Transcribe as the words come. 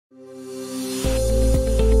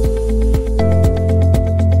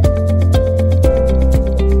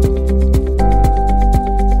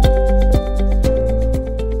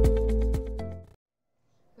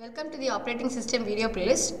video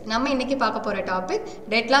playlist. நம்ம இன்னைக்கு பார்க்க போற topic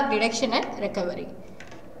deadlock detection and recovery.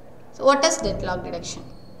 So what is deadlock detection?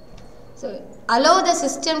 So allow the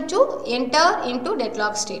system to enter into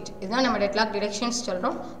deadlock state. இதுதான் நம்ம deadlock detections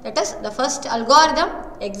சொல்றோம். That is the first algorithm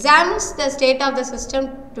examines the state of the system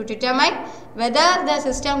to determine whether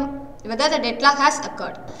the deadlock has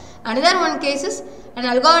occurred. Another one case is an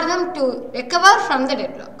algorithm to recover from the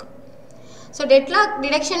deadlock. So deadlock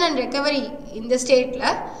detection and recovery in the state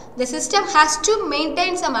the system has to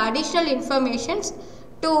maintain some additional informations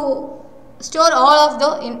to store all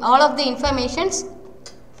of the informations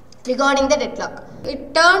regarding the deadlock. It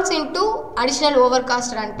turns into additional overcast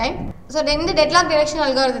runtime. So in the deadlock detection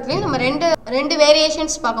algorithm நம்ம ரெண்டு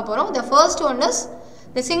variations பார்க்க போறோம். The first one is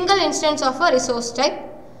the single instance of a resource type.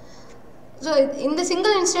 So in the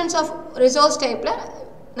single instance of resource type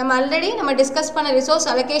நம்ம already நம்ம discuss பண்ண resource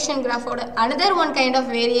allocation graph ஓட another one kind of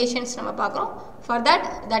variations நம்ம பார்க்கிறோம். For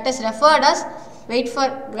that is referred as wait for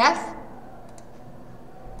graph.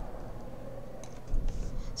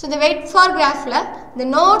 So the wait for graph the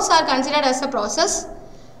nodes are considered as a process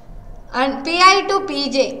and pi to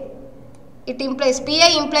pj, it implies pi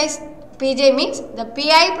implies pj means the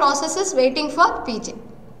pi process is waiting for pj.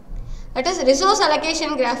 That is resource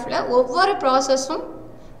allocation graph ஒவ்வொரு ப்ராசஸும்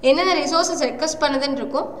என்னென்ன resources request பண்ணுதுன்னு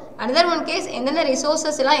இருக்கும். another one case என்னென்ன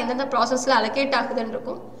resources எல்லாம் எந்தெந்த ப்ராசஸில் allocate ஆகுதுன்னு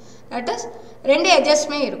இருக்கும். தட் இஸ் ரெண்டு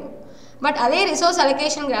எட்ஜஸ்மே இருக்கும். பட் அதே ரிசோர்ஸ்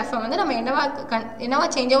அலோகேஷன் கிராஃபை வந்து நம்ம என்னவா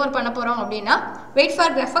சேஞ்ச் ஓவர் பண்ண போகிறோம் அப்படின்னா வெயிட்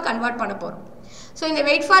ஃபார் கிராஃபை கன்வெர்ட் பண்ண போகிறோம். ஸோ இந்த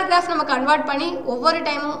வெயிட் ஃபார் கிராஃப் நம்ம கன்வெர்ட் பண்ணி ஒவ்வொரு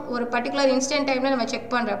டைமும் ஒரு பர்டிகுலர் இன்ஸ்டன்ட் டைமில் நம்ம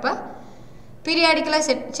செக் பண்ணுறப்ப பீரியாடிக்கலாக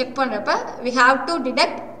செக் பண்ணுறப்ப we have to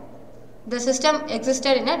detect the system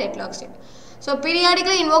existed in a deadlock state. So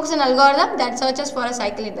periodically invokes an algorithm that searches for a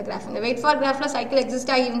cycle in the graph. In the wait for graph cycle exist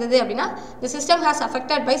ஆகியிருந்தது அப்படின்னா the system has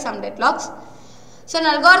affected by some deadlocks. So an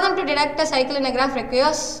algorithm to detect a cycle in a graph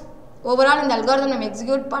requires overall இந்த algorithm நம்ம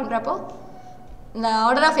execute பண்ணுறப்போ the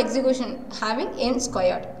order of execution having n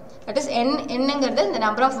squared. That is nங்கிறது the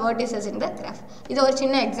number of vertices in the graph. இது ஒரு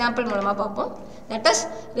சின்ன example மூலமாக பார்ப்போம். That is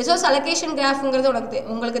resource allocation graphங்கிறது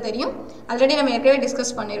உங்களுக்கு தெரியும். ஆல்ரெடி நம்ம ஏற்கனவே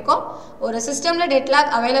டிஸ்கஸ் பண்ணியிருக்கோம். ஒரு சிஸ்டமில்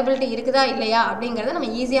டெட்லாக் அவைலபிலிட்டி இருக்குதா இல்லையா அப்படிங்கிறத நம்ம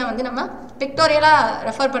ஈஸியாக வந்து நம்ம பிக்டோரியலாக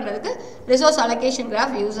ரெஃபர் பண்ணுறதுக்கு ரிசோர்ஸ் அலோகேஷன்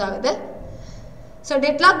கிராஃப் யூஸ் ஆகுது. ஸோ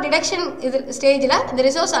டெட்லாக் டிடெக்ஷன் இது ஸ்டேஜில் இந்த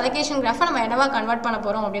ரிசோர்ஸ் அலோகேஷன் கிராஃபை நம்ம என்னவா கன்வெர்ட் பண்ண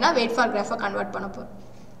போகிறோம் அப்படின்னா வெயிட் ஃபார் கிராஃபை கன்வெர்ட் பண்ண போகிறோம்.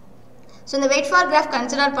 ஸோ இந்த வெயிட் ஃபார் கிராஃப்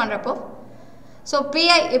கன்சிடர் பண்ணுறப்போ so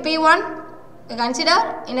P1 consider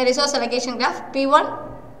in a resource allocation graph P1,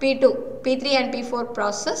 P2, P3 and P4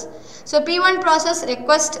 process. So P1 process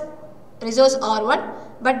request resource R1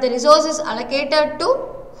 but the resource is allocated to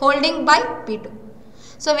holding by P2.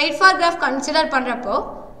 So wait for graph consider பண்றப்போ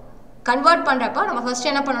convert பண்றப்போ நம்ம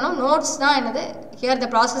first என்ன பண்ணனும் nodes தான் என்னது here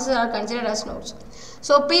the processes are considered as nodes.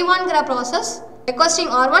 So P1 gra process requesting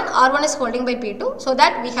R1 is holding by P2 so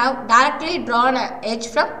that we have directly drawn an edge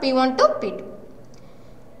from P1 to P2.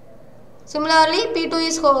 Similarly, P2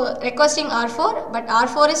 is requesting R4 but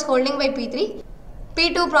R4 is holding by P3.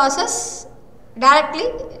 P2 process directly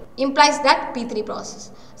implies that P3 process.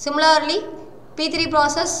 Similarly, P3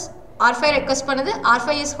 process R5 request பண்ணது R5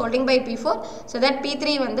 is holding by P4 so that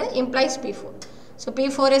P3 வந்து implies P4. So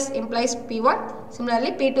P4 is implies P1.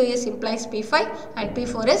 Similarly, P2 is implies P5 and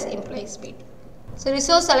P4 is implies P2. So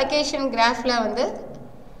resource allocation graph வந்து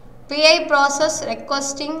PI process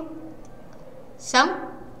requesting some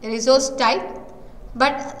resource type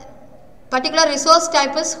but particular resource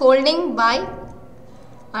type is holding by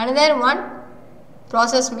another one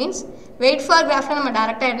process means wait for graph நம்ம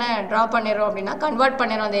டைரக்டா என்ன draw பண்ணிரோம் அப்படினா convert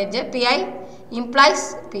பண்ணிரோம் அந்த edge pi implies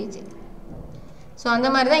pj. so அந்த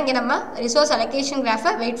மாதிரி தான் இங்க நம்ம resource allocation graph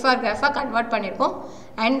wait for graph convert பண்ணிருக்கோம்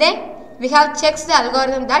and then we have checked the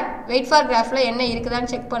algorithm that wait for graph என்ன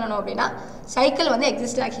இருக்குதான்னு செக் பண்ணனும் அப்படினா சைக்கிள் வந்து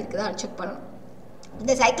எக்ஸிஸ்ட் ஆகி இருக்குதான்னு செக் பண்ணனும்.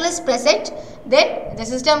 The cycle is present then the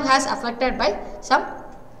system has affected by some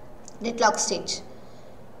deadlock stage.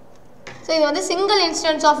 So இது வந்து single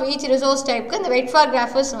instance of each resource type க்கு இந்த wait for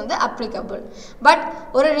graph is வந்து applicable. But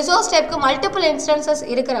ஒரு resource type க்கு multiple instances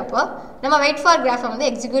இருக்கிறப்போ நம்ம wait for graph வந்து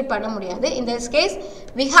execute பண்ண முடியாது. In this case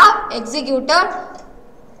we have executed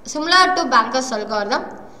similar to Banker's algorithm.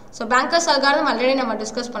 So Banker's algorithm already நம்ம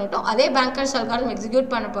டிஸ்கஸ் பண்ணிட்டோம். அதே Banker's algorithm execute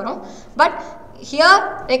பண்ண போறோம். But here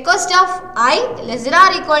request of I less than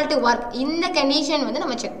or equal to work இந்த condition வந்து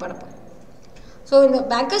நம்ம செக் பண்ண போறோம். So இந்த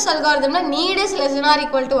Banker's algorithmல need is less than or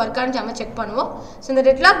equal to work ஆன்னு நம்ம செக் பண்ணுவோம். So இந்த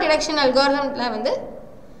deadlock detection algorithmல வந்து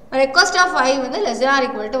request of I வந்து less than or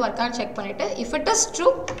equal to work ஆன்னு செக் பண்ணிட்டு if it is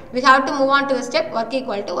true we have to move on to the step work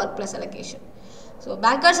equal to work plus allocation. So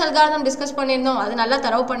Banker's algorithm discuss பண்ணியிருந்தோம், அது நல்லா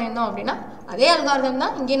தரவு பண்ணியிருந்தோம் அப்படின்னா அதே அல்காரிதம்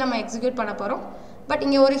தான் இங்கே நம்ம எக்ஸிக்யூட் பண்ண போகிறோம். பட்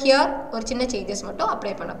இங்கே ஒரு ஹியர் ஒரு சின்ன சேஞ்சஸ் மட்டும்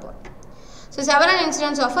அப்ளை பண்ண போகிறோம். So several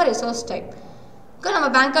instances of a resource type. நம்ம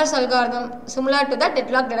bankers algorithm similar to that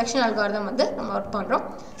deadlock deduction algorithm வந்து நம்ம work பண்றோம்.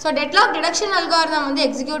 So deadlock deduction algorithm வந்து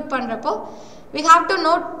execute பண்றப்போ we have to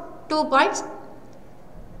note 2 points.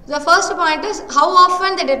 The first point is how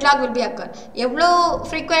often the deadlock will be occur. எவ்வளோ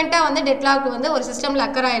frequent வந்து deadlock வந்து ஒரு சிஸ்டம்ல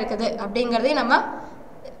occur ஆயிருக்குது அப்படிங்கறதை நம்ம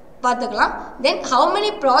பார்த்துக்கலாம். Then how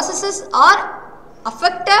many processes are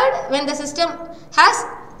affected when the system has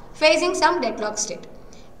facing some deadlock state.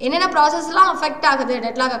 என்னென்ன ப்ராசஸ்லாம் அஃபெக்ட் ஆகுது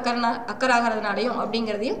டெட்லாக் அக்கர் ஆகிறதுனாலையும்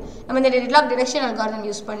அப்படிங்கிறதையும் நம்ம இந்த டெட்லாக் டிடெக்ஷன் அல்காரிதம்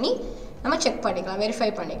யூஸ் பண்ணி நம்ம செக் பண்ணிக்கலாம், வெரிஃபை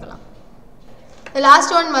பண்ணிக்கலாம். The last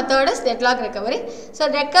one method is deadlock recovery. So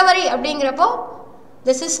recovery அப்படிங்கிறப்போ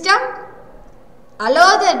the system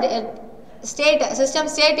allow the system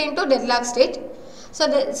state into deadlock state. So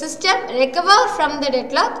the system recover from the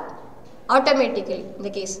deadlock automatically in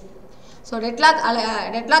the case. So deadlock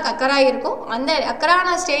occur ஆகிருக்கும். அந்த அக்கரான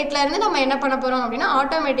ஸ்டேட்ல இருந்து நம்ம என்ன பண்ண போறோம் அப்படின்னா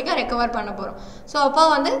ஆட்டோமேட்டிக்காக ரெக்கவர் பண்ண போறோம். ஸோ அப்போ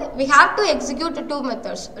வந்து we have to execute 2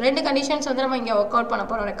 methods. 2 conditions வந்து நம்ம இங்கே ஒர்க் அவுட் பண்ண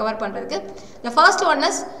போறோம் ரெக்கவர் பண்றதுக்கு. The first one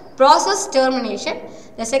is process termination.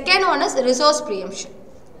 The second one is resource preemption.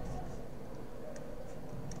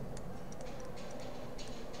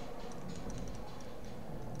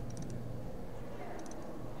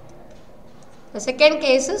 The second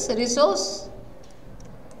case is resource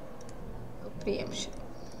preemption.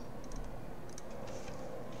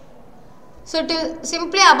 So to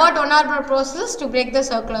simply abort one or more processes to break the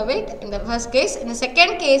circular wait in the first case. In the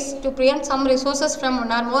second case, to preempt some resources from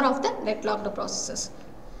one or more of the deadlocked processes.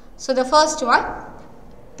 So the first one,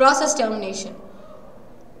 process termination.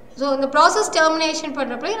 So in the process termination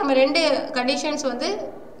பண்றப்ப நம்ம ரெண்டு conditions வந்து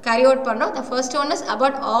carry out பண்றோம். The first one is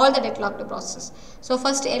about all the deadlocked process. So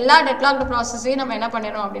first எல்லா deadlocked processes நம்ம என்ன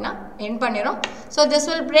பண்ணிரோம் அப்படினா end பண்ணிரோம். So this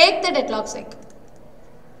will break the deadlock cycle.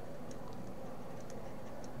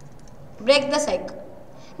 Break the cycle.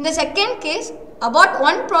 In the second case, about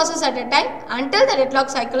one process at a time until the deadlock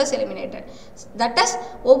cycle is eliminated. That is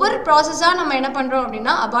ஒவ்வொரு process நம்ம என்ன பண்றோம்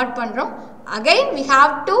அப்படினா abort பண்றோம். Again we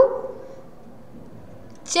have to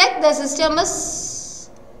check the system is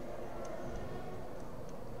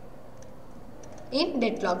in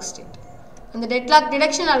deadlock state. அந்த deadlock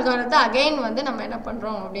deduction algorithm again வந்து நம்ம என்ன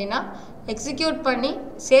பண்றோம் அப்படினா எக்ஸிக்யூட் பண்ணி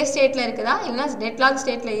சேஃப் ஸ்டேட்ல இருக்குதா இல்லனா deadlock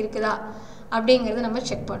ஸ்டேட்ல இருக்குதா அப்படிங்கறது நம்ம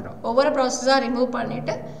செக் பண்றோம். ஒவ்வொரு ப்ராசஸா ரிமூவ்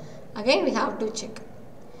பண்ணிட்டு again we have to check.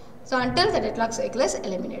 So until the deadlock cycle is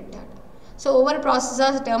eliminated. So ஒவ்வொரு ப்ராசஸா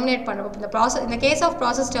டெர்மினேட் பண்றப்ப இந்த process in the case of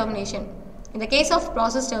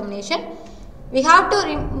process termination we have to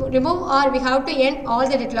remove or we have to end all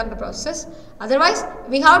the deadlocked processes. Otherwise,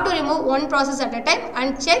 we have to remove one process at a time and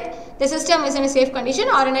check the system is in a safe condition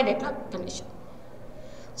or in a deadlock condition.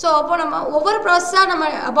 So, அப்போ நம்ம ஒவ்வொரு ப்ராசஸாக நம்ம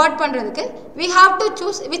abort பண்ணுறதுக்கு we have to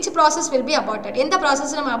choose which process will be aborted. எந்த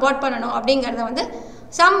process நம்ம abort பண்ணணும் அப்படிங்கிறத வந்து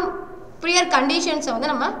some prior conditions வந்து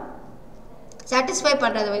நம்ம satisfy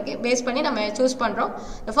பண்றது வரைக்கும் பேஸ் பண்ணி நம்ம choose பண்றோம்.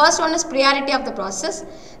 The first one is priority of the process.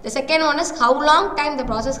 The second one is how long time the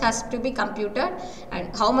process has to be computed and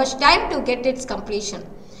how much time to get its completion,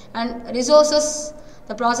 and resources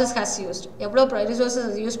the process has used. எவ்வளோ resources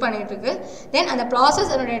use பண்ணிட்டு இருக்கு, then அந்த process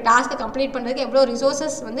அதோட டாஸ்க்கை complete பண்ணுறதுக்கு எவ்வளோ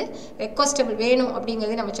resources வந்து requestable வேணும்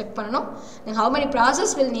அப்படிங்கிறதை நம்ம செக் பண்ணணும். then how many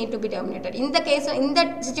process will need to be terminated. இந்த கேஸ் இந்த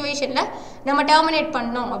சிச்சுவேஷனில் நம்ம டெர்மினேட்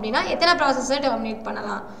பண்ணோம் அப்படின்னா எத்தனை ப்ராசஸை டெர்மினேட்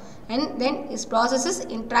பண்ணலாம், and then is processes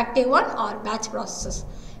interactive one or batch processes.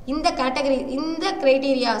 In the category, in the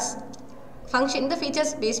criteria function, the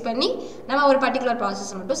features based பண்ணி நம்ம ஒரு particular process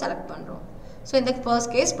மட்டும் select பண்றோம். So in the first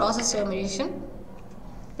case process termination.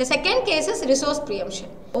 The second case is resource preemption.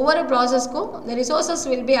 ஒவ்வொரு ப்ராசஸ்க்கும் the resources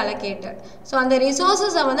will be allocated. So அந்த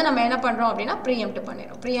resources வந்து நம்ம என்ன பண்றோம் அப்படின்னா preempt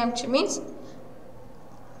பண்ணிரோம். Preempt means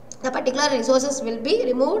the particular resources will be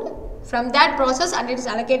removed from that process and it is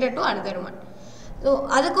allocated to another one. So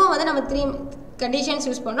அதுக்கும் வந்து நம்ம 3 conditions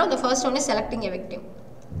யூஸ் பண்றோம். The first one is selecting a victim.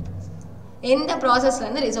 எந்த ப்ராசஸ்ல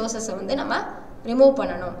இருந்து ரிசோர்ஸஸை வந்து நம்ம ரிமூவ்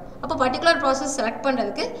பண்ணணும். அப்போ பர்டிகுலர் ப்ராசஸ் செலக்ட்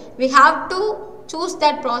பண்ணுறதுக்கு we have to choose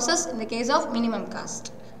that process in the case of minimum cost.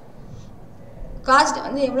 Cost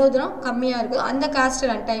வந்து எவ்வளோ தூரம் கம்மியாக இருக்குதோ அந்த காஸ்ட்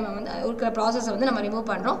ரன் டைம் வந்து இருக்கிற ப்ராசஸை வந்து நம்ம ரிமூவ்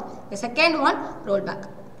பண்ணுறோம். The second one roll back.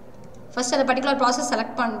 First அந்த பர்டிகுலர் ப்ராசஸ்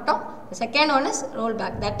செலக்ட் பண்ணிட்டோம். The second one is roll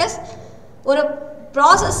back. That is ஒரு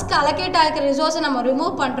ப்ராசஸ்க்கு அலோகேட் ஆகிற ரிசோர்ஸை நம்ம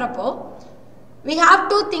ரிமூவ் பண்ணுறப்போ we have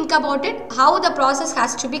to think about it how the process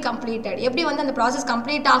has to be completed. எப்படி வந்து அந்த process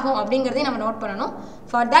complete ஆகும் அப்படிங்கறதை நம்ம நோட் பண்ணணும்.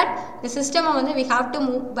 For that the system வந்து we have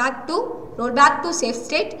to roll back to safe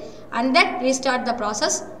state and then restart the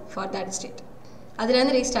process for that state. அதுல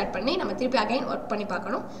இருந்து ரீஸ்டார்ட் பண்ணி நம்ம திருப்பி again work பண்ணி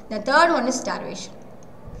பார்க்கணும். The third one is starvation.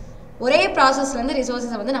 ஒரே ப்ராசஸ்ல இருந்து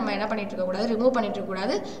ரிசோர்ஸஸை வந்து நம்ம என்ன பண்ணிட்டு இருக்க கூடாது, ரிமூவ் பண்ணிட்டு இருக்க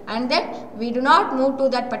கூடாது. And then we do not move to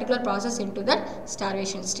that particular process into that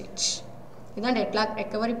starvation stage. இதான் deadlock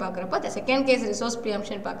recovery பார்க்குறப்ப the second case resource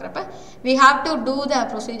preemption பார்க்குறப்ப we have to do the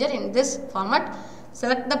procedure in this format.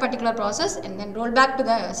 Select the particular process and then roll back to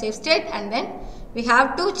the safe state, and then we have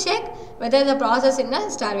to check whether the process in a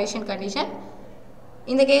starvation condition.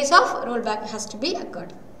 In the case of rollback has to be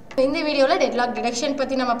occurred. In the video deadlock detection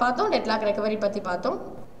பத்தி நம்ம பார்த்தோம், deadlock recovery பத்தி பார்த்தோம்.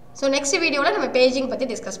 So next video நம்ம paging பத்தி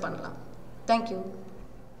discuss பண்ணலாம். Thank you.